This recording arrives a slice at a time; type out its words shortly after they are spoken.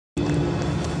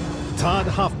Todd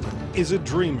Hoffman is a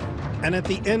dreamer, and at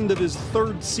the end of his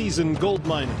third season gold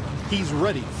mining, he's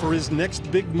ready for his next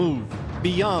big move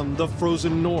beyond the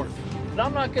frozen north. And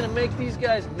I'm not going to make these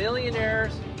guys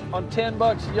millionaires on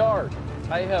 $10 a yard.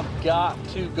 I have got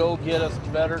to go get us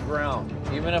better ground.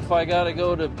 Even if I got to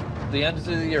go to the ends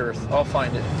of the earth, I'll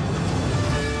find it.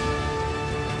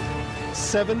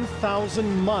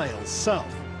 7,000 miles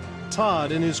south,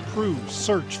 Todd and his crew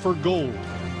search for gold.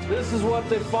 This is what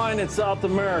they find in South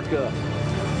America.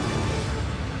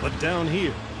 But down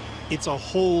here, it's a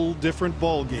whole different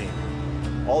ballgame.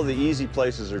 All the easy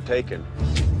places are taken.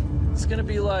 It's going to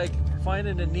be like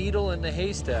finding a needle in the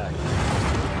haystack.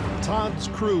 Todd's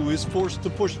crew is forced to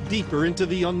push deeper into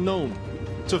the unknown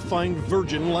to find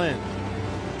virgin land.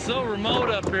 It's so remote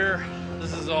up here.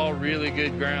 This is all really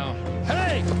good ground.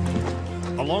 Hey!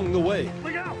 Along the way,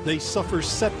 they suffer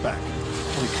setback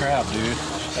Holy crap, dude.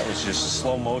 That was just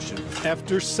slow motion.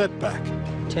 after setback.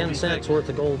 10 cents worth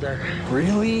of gold there.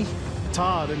 Really?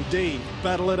 Todd and Dave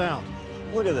battle it out.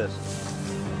 Look at this.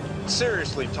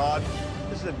 Seriously, Todd,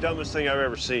 this is the dumbest thing I've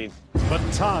ever seen. But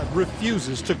Todd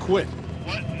refuses to quit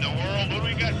What in the world? What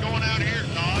do we got going out here,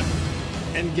 Todd?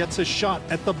 and gets a shot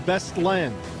at the best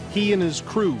land he and his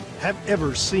crew have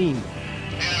ever seen. $6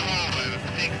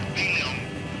 billion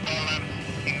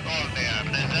in gold there.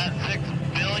 But is that 6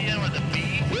 billion with a B?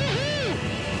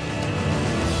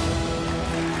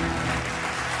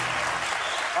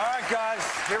 All right, guys,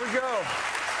 here we go.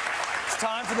 It's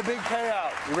time for the big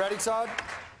payout. You ready, Todd?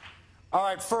 All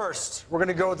right, first, we're going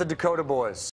to go with the Dakota boys.